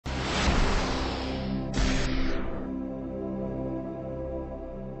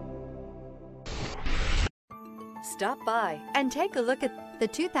Stop by and take a look at the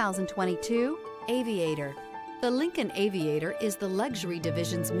 2022 Aviator. The Lincoln Aviator is the luxury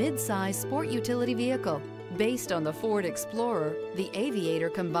division's mid-size sport utility vehicle. Based on the Ford Explorer, the Aviator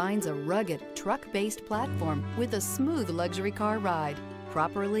combines a rugged, truck-based platform with a smooth luxury car ride.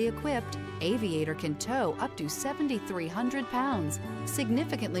 Properly equipped, Aviator can tow up to 7,300 pounds,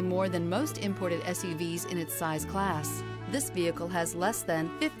 significantly more than most imported SUVs in its size class. This vehicle has less than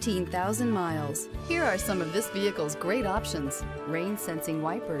 15,000 miles. Here are some of this vehicle's great options: rain-sensing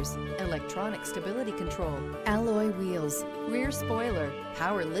wipers, electronic stability control, alloy wheels, rear spoiler,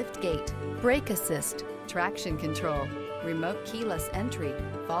 power liftgate, brake assist, traction control, remote keyless entry,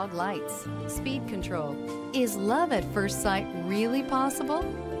 fog lights, speed control. Is love at first sight really possible?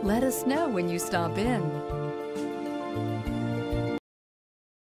 Let us know when you stop in.